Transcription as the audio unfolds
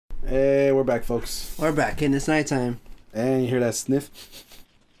Hey, we're back, folks. We're back, and it's nighttime. And you hear that sniff?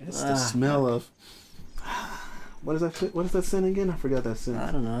 It's the smell of... What is that? What is that scent again? I forgot that scent.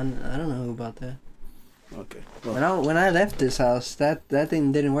 I don't know. I don't know about that. Okay. Well, When I left this house, that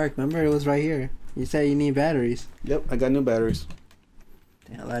thing didn't work. Remember, it was right here. You said you need batteries. Yep, I got new batteries.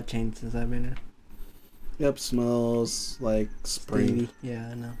 Damn, that changed since I've been here. Yep, smells like spring. Stevie. Yeah,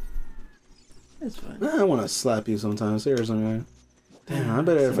 I know. It's fine. I want to slap you sometimes. Seriously, man. Damn, I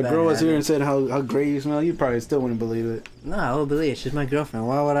bet if a girl was here and said how great you smell, you probably still wouldn't believe it. No, I would believe it. She's my girlfriend.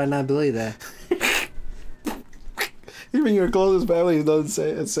 Why would I not believe that? Even your closest family doesn't say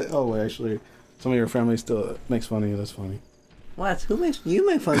it. Oh, wait, actually, some of your family still makes fun of you. That's funny. What? Who makes you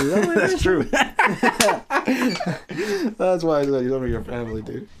make fun of me? That's true. That's why I said some of your family,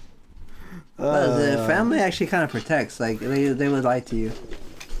 dude. The family actually kind of protects. Like they would lie to you.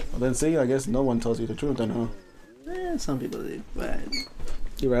 Well, then see, I guess no one tells you the truth, then, huh? Some people do, but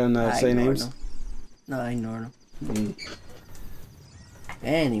you rather not say names? Them. No, I ignore them.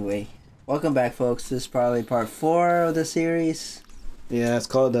 Anyway, welcome back, folks. This is probably part 4 of the series. Yeah, it's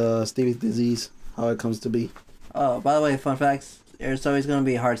called Stevie's Disease. How it comes to be. Oh, by the way, fun facts. There's always gonna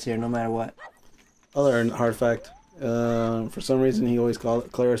be hearts here, no matter what. Other hard fact. For some reason, he always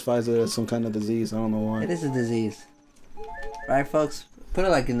clarifies it as some kind of disease. I don't know why. It is a disease, right, folks? Put it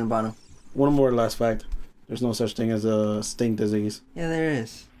like in the bottom. One more last fact. There's no such thing as a stink disease. Yeah, there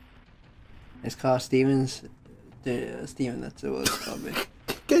is. It's called Steven, that's what it's called, man.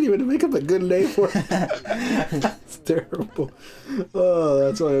 Can't even make up a good name for it. It's terrible. Oh,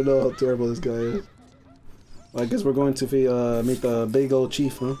 that's why I know how terrible this guy is. Well, I guess we're going to meet the big old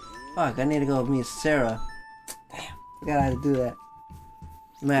chief, huh? Fuck, I need to go meet Sarah. Damn, forgot how to do that.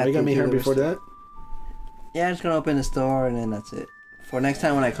 You gotta meet her before that? Yeah, I'm just gonna open the store and then that's it. For next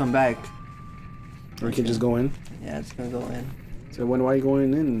time when I come back. Or you can just go in? Yeah, it's gonna go in. So why are you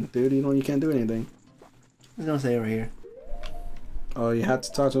going in, dude? You know you can't do anything. It's gonna stay over here. Oh, you have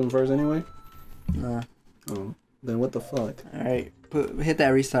to talk to him first anyway? Nah. Oh, then what the fuck? Alright, hit that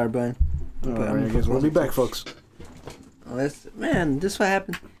restart button. Alright, I guess we'll be back, folks. Man, this is what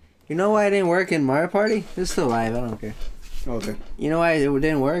happened. You know why it didn't work in Mario Party? It's still live, I don't care. Okay. You know why it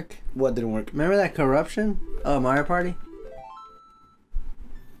didn't work? What didn't work? Remember that corruption? Oh, Mario Party?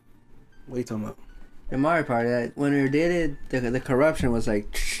 What are you talking about? In Mario Party, when we did it, the corruption was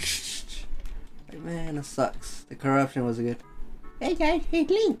like... man, it sucks. The corruption was good. Hey guys, hey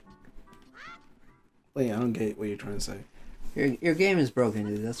Link! Wait, I don't get what you're trying to say. Your game is broken,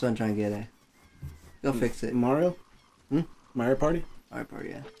 dude. That's what I'm trying to get at. Go fix it. Mario? Mario Party? Mario Party,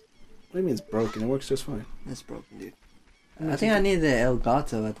 yeah. What do you mean it's broken? It works just fine. It's broken, dude. I think I need the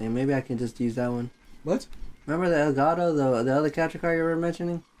Elgato, I think. Maybe I can just use that one. What? Remember the Elgato, the other capture card you were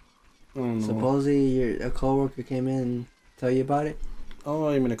mentioning? I don't know. Supposedly a coworker came in and tell you about it? Oh,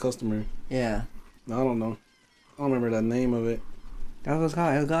 you mean a customer? Yeah. I don't know. I don't remember the name of it. That was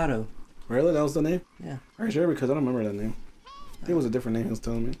called Elgato. Really? That was the name? Yeah. Are you sure? Because I don't remember that name. I think it was a different name he was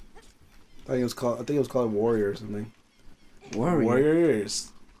telling me. I think it was called Warrior or something.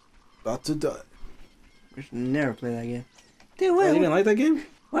 Warriors. About to die. We should never play that game. Dude, wait. You didn't like that game?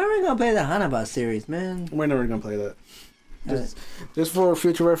 Why are we gonna play the Hanaba series, man? We're never gonna play that. Just for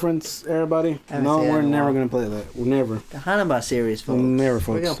future reference, everybody. No, we're never gonna play that. We'll never. The Hanaba series, folks. Never,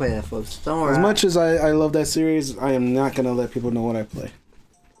 folks. We're gonna play that, folks. Don't worry. As much as I love that series, I am not gonna let people know what I play.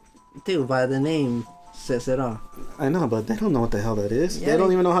 Dude, by the name says it all. I know, but they don't know what the hell that is. Yeah, they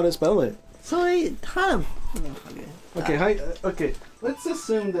don't even know how to spell it. So Hanaba. Okay. Let's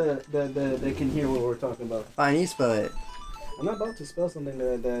assume that they can hear what we're talking about. Fine, you spell it. I'm not about to spell something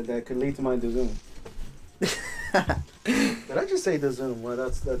that could lead to my Zoom. Did I just say the Zoom? Well,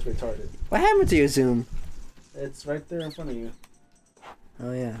 that's retarded. What happened to your Zoom? It's right there in front of you.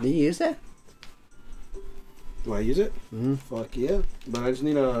 Oh yeah, do you use that? Do I use it? Mm-hmm. Fuck yeah. But I just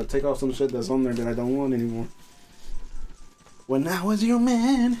need to take off some shit that's on there that I don't want anymore. When I was your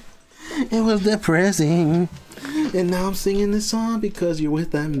man, it was depressing. And now I'm singing this song because you're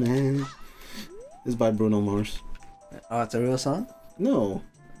with that man. It's by Bruno Mars. Oh, it's a real song? No.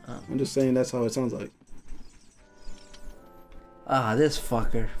 Oh. I'm just saying that's how it sounds like. Ah, this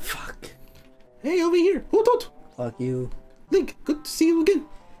fucker. Fuck. Hey, over here. Hoot hoot. Fuck you. Link, good to see you again.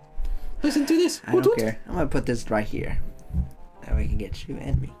 Listen to this. I don't care. I'm gonna put this right here. That way I can get you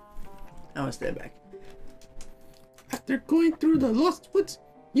and me. I'm gonna stay back. After going through the lost woods,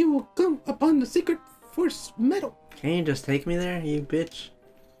 you will come upon the secret force metal. Can you just take me there, you bitch?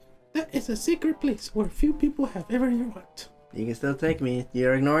 That is a secret place where few people have ever walked. You can still take me.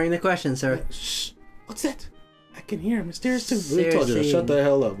 You're ignoring the question, sir. Shh. What's that? I can hear a mysterious tune. Seriously, told you to shut the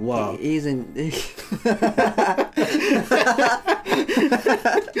hell up. Wow. He's in.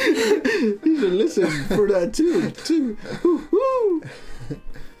 You should listen for that too. Woo-hoo.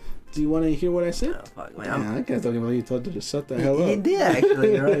 Do you want to hear what I said? Oh, fuck, man. Yeah, I can't talk about you. Told to just shut the hell up. You did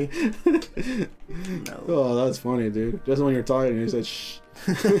actually, you're right. No. Oh, that's funny, dude. Just when you're talking, you said, "Shh."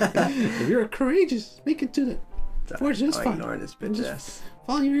 If you're courageous, make it to the forest just fine. Ignoring this bitch ass.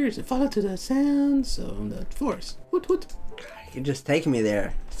 Follow your ears and follow to the sounds of the forest. What? You just take me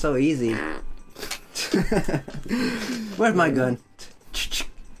there. So easy. Where's my gun?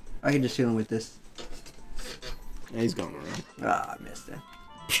 I can just shoot him with this. Yeah, he's going around. Ah, I missed it.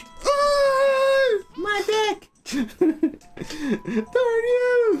 My dick! Darn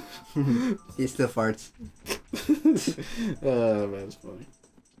you! He still farts. Oh, man, that's funny.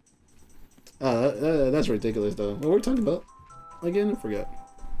 That's ridiculous, though. What were we talking about? Again, I forgot.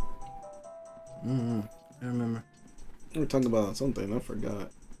 I remember. We were talking about something. I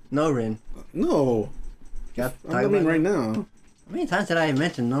forgot. No Rin. No. I'm talking right now. How many times did I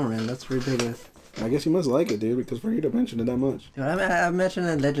mention No Rin? That's ridiculous. I guess you must like it, dude, because for you to mention it that much. Dude, I mentioned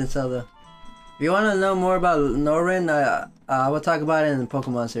in Legend of Zelda. If you want to know more about No Rin, I will talk about it in the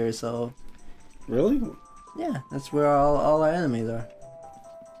Pokemon series. So. Really? Yeah, that's where all our enemies are.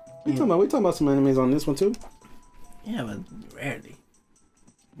 We talking about some enemies on this one too. Yeah, but rarely.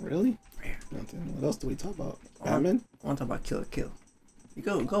 Really? Rare. Nothing. What else do we talk about? Batman? I want to talk about Kill la Kill. You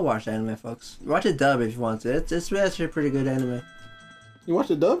go watch the anime, folks. Watch it dub if you want to. It's actually a pretty good anime. You watched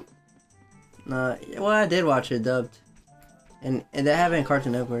the dub? Nah, well, I did watch it dubbed, and they have it in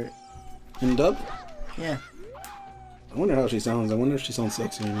Cartoon Network. In dub? Yeah. I wonder how she sounds. I wonder if she sounds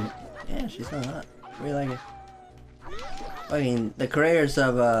sexy or not. Yeah, she's so hot. I really like it. I mean, the creators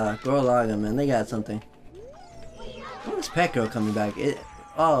of Girl Laga, man, they got something. When is Petro coming back?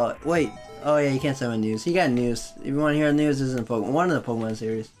 Oh, wait. Oh, yeah, you can't say news. He got news. If you want to hear news, this is in Pokemon. One of the Pokemon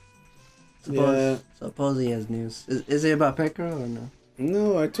series. Suppose he has news. Is it about Petro or no?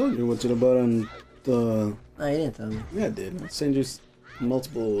 No, I told you what's it about on the... No, you didn't tell me. Yeah, I did. I sent you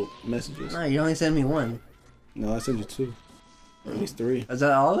multiple messages. No, you only sent me one. No, I sent you 2. Or at least 3. Is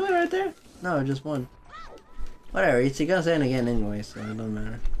that all of it right there? No, just one. Whatever, you're gonna say it again anyway, so it don't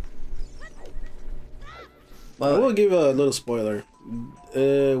matter. Well, I will give a little spoiler.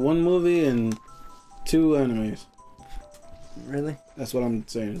 1 movie and 2 animes. Really? That's what I'm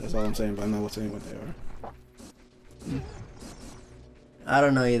saying. That's all I'm saying, but I'm not saying what they are. I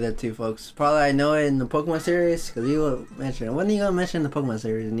don't know either, too, folks. Probably I know it in the Pokemon series, because you will mention it. When are you gonna mention the Pokemon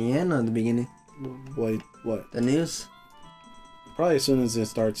series? In the end or in the beginning? Wait, what? The news? Probably as soon as it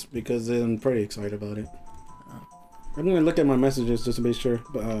starts, because I'm pretty excited about it. I'm gonna look at my messages just to be sure,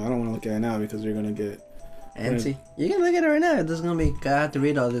 but I don't want to look at it now because you're gonna get antsy. You can look at it right now. This is gonna be. I have to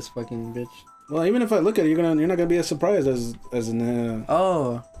read all this fucking bitch. Well, even if I look at it, you're not gonna be as surprised as an.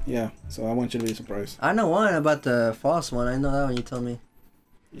 Oh. Yeah. So I want you to be surprised. I know one about the false one. I know that one you told me.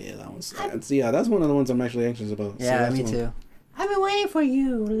 Yeah, that one's. That's one of the ones I'm actually anxious about. Yeah, so me too. I've been waiting for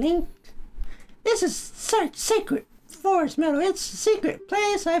you, Link. This is such secret. Forest Meadow, it's a secret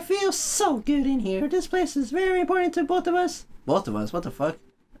place. I feel so good in here. This place is very important to both of us. Both of us? What the fuck?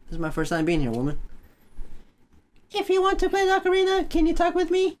 This is my first time being here, woman. If you want to play the Ocarina, can you talk with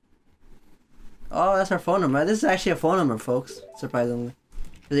me? Oh, that's her phone number. This is actually a phone number, folks. Surprisingly.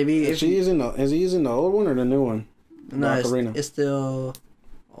 Is he using the old one or the new one? No, it's still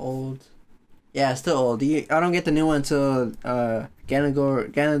old. Yeah, it's still old. I don't get the new one until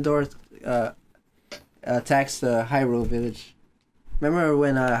Ganondorf attacks the Hyrule village. Remember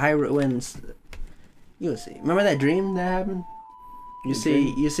when you'll see. Remember that dream that happened? You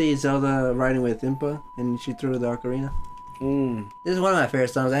see Zelda riding with Impa and she threw the Ocarina. This is one of my favorite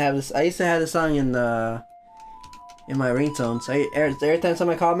songs. I used to have this song in my ringtone. So every time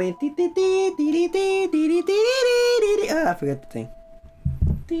somebody called me, I forget the thing.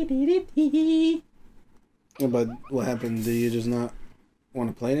 Yeah, but what happened? Did you just not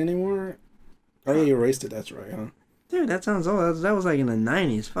want to play it anymore? Oh yeah, you erased it. That's right, huh? Dude, that sounds old. That was like in the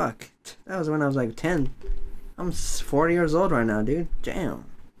 90s. Fuck. That was when I was like 10. I'm 40 years old right now, dude. Damn.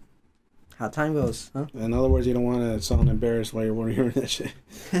 How time goes, huh? In other words, you don't want to sound embarrassed while you're hearing that shit.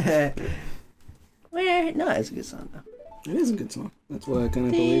 No, it's a good song though. It is a good song. That's what I kind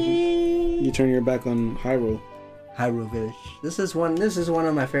of believe. You turn your back on Hyrule. Hyrule Village. This is one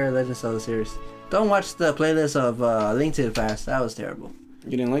of my favorite Legend of Zelda series. Don't watch the playlist of Link to the Past. That was terrible.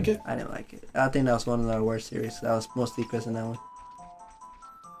 You didn't like it? I didn't like it. I think that was one of the worst series. That was mostly Chris in that one.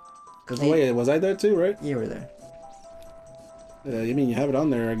 Wait, was I there too, right? You were there. You mean you have it on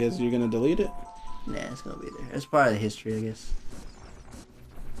there? I guess you're gonna delete it? Nah, it's gonna be there. It's part of the history, I guess.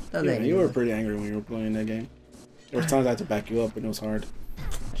 Yeah, you were pretty angry when you were playing that game. There was times I had to back you up, and it was hard.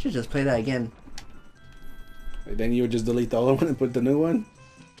 I should just play that again. Then you would just delete the old one and put the new one.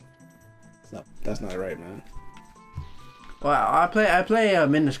 That's not right, man. Well, I play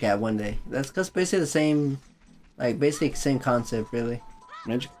Minish Cap one day. That's basically the same, like basically same concept, really.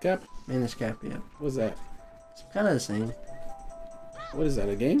 Magic Cap? Minish Cap, yeah. What's that? It's kind of the same. What is that?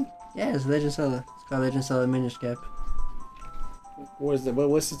 A game? Yeah, it's Legend Zelda. It's called Legend Zelda Minish Cap.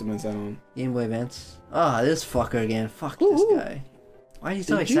 What system is that on? Game Boy Advance. Oh, this fucker again. Fuck this guy. Why are you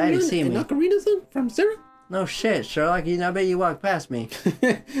so excited to see me? Ocarina song from Saria? No shit, Sherlock. I bet you walked past me.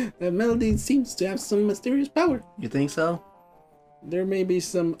 That melody seems to have some mysterious power. You think so? There may be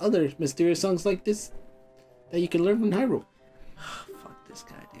some other mysterious songs like this that you can learn from Hyrule. Fuck this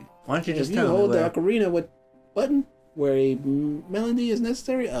guy, dude. Why don't you just if tell you me hold where? the ocarina with button where a melody is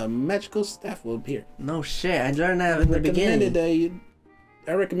necessary, a magical staff will appear. No shit, I learned that in the beginning.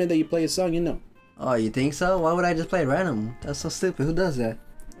 I recommend that you play a song you know. Oh, you think so? Why would I just play random? That's so stupid. Who does that?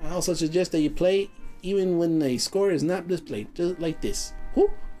 I also suggest that you play even when the score is not displayed, just like this.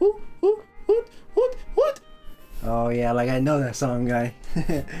 Hoot, hoot, hoot, hoot, hoot, hoot. Oh yeah, like I know that song, guy.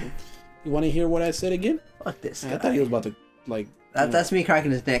 You want to hear what I said again? Fuck this guy. I thought he was about to like. That's me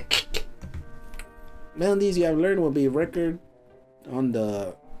cracking his neck. Melodies you have learned will be record on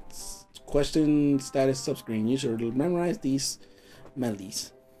the question status subscreen. You should memorize these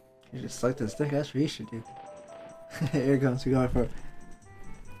melodies. You just sucked his dick. That's what you should do. Here it comes. We're going for it.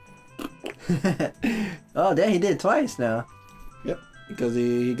 Oh, damn, he did it twice now. Yep, because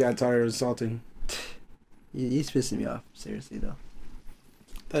he got tired of assaulting. He's pissing me off. Seriously, though.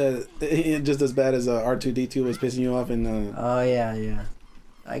 Just as bad as R2D2 was pissing you off in. Oh, yeah.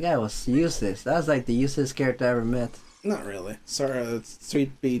 That guy was useless. That was like the useless character I ever met. Not really. Sorry, it's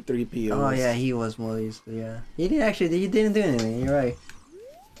 3P, 3P. Oh, yeah, he was more useless, yeah. He didn't do anything, you're right.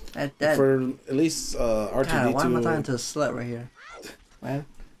 That For at least R2D2. God, why am I talking to a slut right here? Man.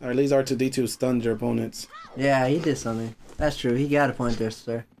 Or at least R2D2 stunned your opponents. Yeah, he did something. That's true. He got a point there,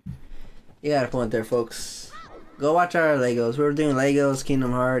 sir. He got a point there, folks. Go watch our Legos. We're doing Legos,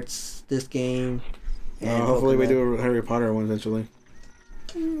 Kingdom Hearts, this game. And hopefully Pokemon. we do a Harry Potter one eventually.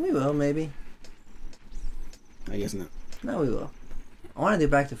 We will, maybe. I guess not. No, we will. I want to do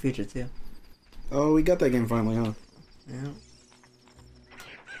Back to the Future, too. Oh, we got that game finally, huh? Yeah.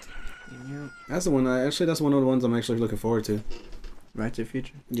 That's the one. That's one of the ones I'm actually looking forward to. Back to the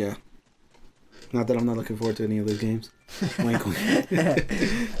Future? Yeah. Not that I'm not looking forward to any of those games. Wink, wink.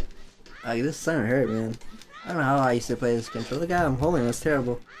 Like, this son hurt, man. I don't know how I used to play this controller. Look how I'm holding. That's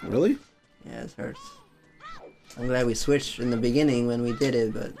terrible. Really? Yeah, it hurts. I'm glad we switched in the beginning when we did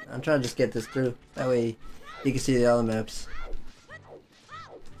it, but I'm trying to just get this through. That way you can see the other maps.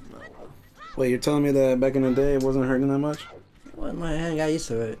 Wait, you're telling me that back in the day it wasn't hurting that much? Well, my hand got used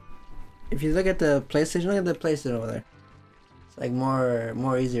to it. If you look at the PlayStation, look at the PlayStation over there. It's like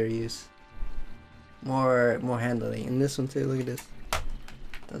more easier to use. More handling. And this one too, look at this.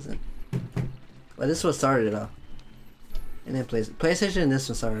 Doesn't. But this one started it off. And then PlayStation and this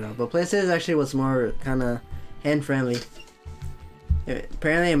one started off. But PlayStation actually was more kind of hand friendly.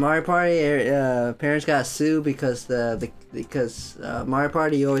 Apparently in Mario Party, parents got sued because Mario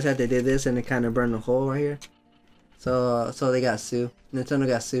Party you always had to do this and it kind of burned a hole right here. So they got sued. Nintendo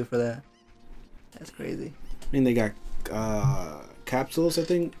got sued for that. That's crazy. I mean, they got capsules, I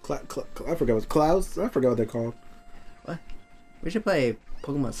think. I forgot what clouds. I forgot what they're called. What? We should play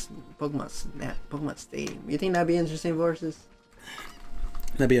Pokemon Stadium. You think that'd be interesting versus?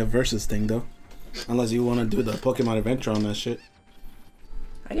 That'd be a versus thing though, unless you want to do the Pokemon Adventure on that shit.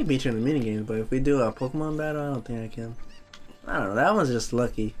 I can beat you in the minigames, but if we do a Pokemon battle, I don't think I can. I don't know. That one's just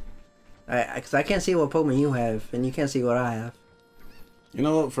lucky. Cause I can't see what Pokemon you have, and you can't see what I have. You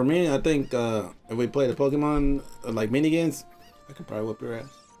know, for me, I think if we play the Pokemon like minigames, I could probably whip your ass.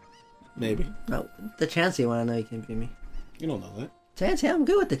 Maybe. No, the Chansey one, I know you can beat me. You don't know that. Chansey, I'm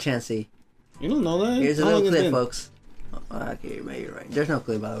good with the Chansey. You don't know that. Here's a little clip, folks. Oh, okay, you're right. There's no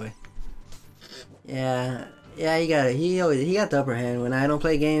clip, by the way. Yeah, he got it. He got the upper hand. When I don't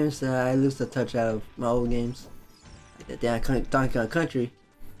play games, I lose the touch out of my old games. Like the damn Donkey Kong Country.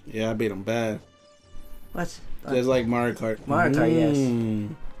 Yeah, I beat him bad. What? Just like Mario Kart. Mario Kart, yes.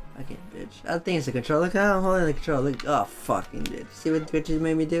 I can't, bitch. I think it's the controller. Look how I'm holding the controller. Look, oh, fucking bitch. See what bitches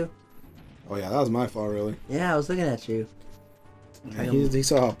made me do? Oh yeah, that was my fault, really. Yeah, I was looking at you. Yeah, he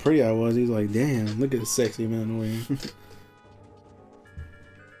saw how pretty I was. He's like, damn, look at the sexy man over here.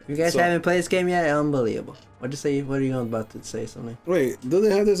 You guys haven't played this game yet? Unbelievable. What'd you say? What are you about to say? Something? Wait, do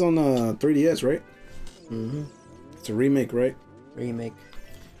they have this on 3DS, right? Mm-hmm. It's a remake, right? Remake.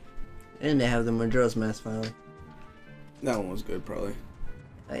 And they have the Majora's Mask finally. That one was good, probably.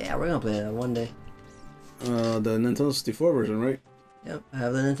 Yeah, we're gonna play that one day. The Nintendo 64 version, right? Yep, I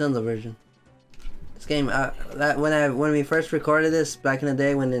have the Nintendo version. This game, when we first recorded this back in the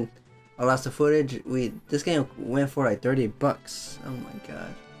day, I lost the footage. This game went for like $30. Oh my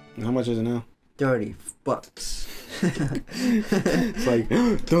god. And how much is it now? $30. It's like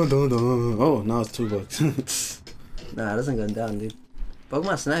dun, dun, dun. Oh, now it's $2. Nah, it doesn't go down, dude.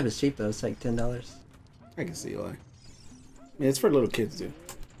 Pokemon Snap is cheap though. It's like $10. I can see why. Yeah, it's for little kids, dude.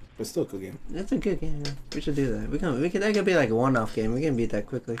 But still a good game. It's a good game. Yeah. We should do that. That could be like a one-off game. We can beat that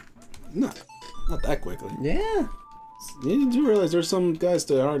quickly. Not that quickly. Yeah. You do realize there's some guys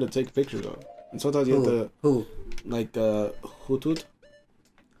that are hard to take pictures of, and sometimes you have to. Who? Like Hoothoot.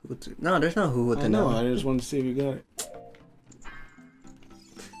 No, there's no who with the no. I just wanted to see if you got it.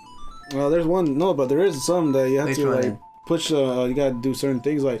 Well, there's one. No, but there is some that you have to like push. You gotta do certain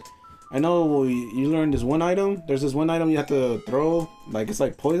things. Like, I know you learned this one item. There's this one item you have to throw. Like it's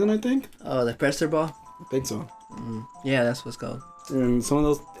like poison, I think. Oh, the presser ball. I think so. Yeah, that's what's called. And some of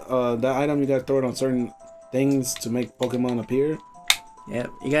those, that item you gotta throw it on certain things to make Pokemon appear. Yep,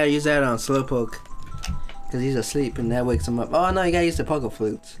 you gotta use that on Slowpoke. Cause he's asleep and that wakes him up. Oh no, you gotta use the Poke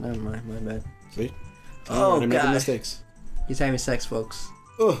Flutes. Never mind, my bad. See? Oh god. Making mistakes. He's having sex, folks.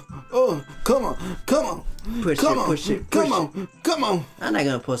 Oh, come on. Push it. Come on. I'm not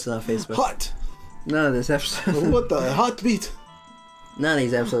gonna post it on Facebook. Hot. None of this episode. What the hot beat? None of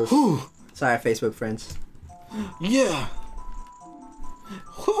these episodes. Whew. Sorry, Facebook friends. Yeah.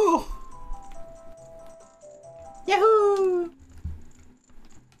 Whew. Yahoo!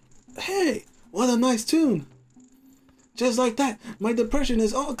 Hey, what a nice tune. Just like that, my depression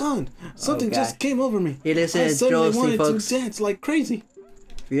is all gone. Something just came over me. You listen I to suddenly Josie, wanted folks. to dance like crazy.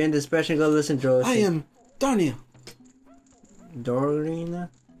 If you're in depression, go listen to Josie. I am Darnia. Dorina?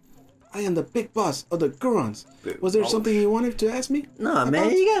 I am the big boss of the Gurons. Was there something you wanted to ask me? No, man,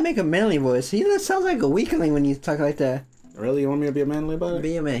 you gotta make a manly voice. He sounds like a weakling when you talk like that. Really? You want me to be a manly about it?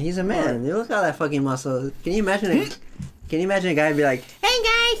 Be a man. He's a man. You look at all that fucking muscle. Can you imagine it? Can you imagine a guy be like, "Hey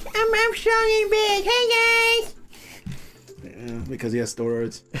guys, I'm strong and big. Hey guys." Yeah, because he has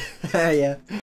steroids. Yeah.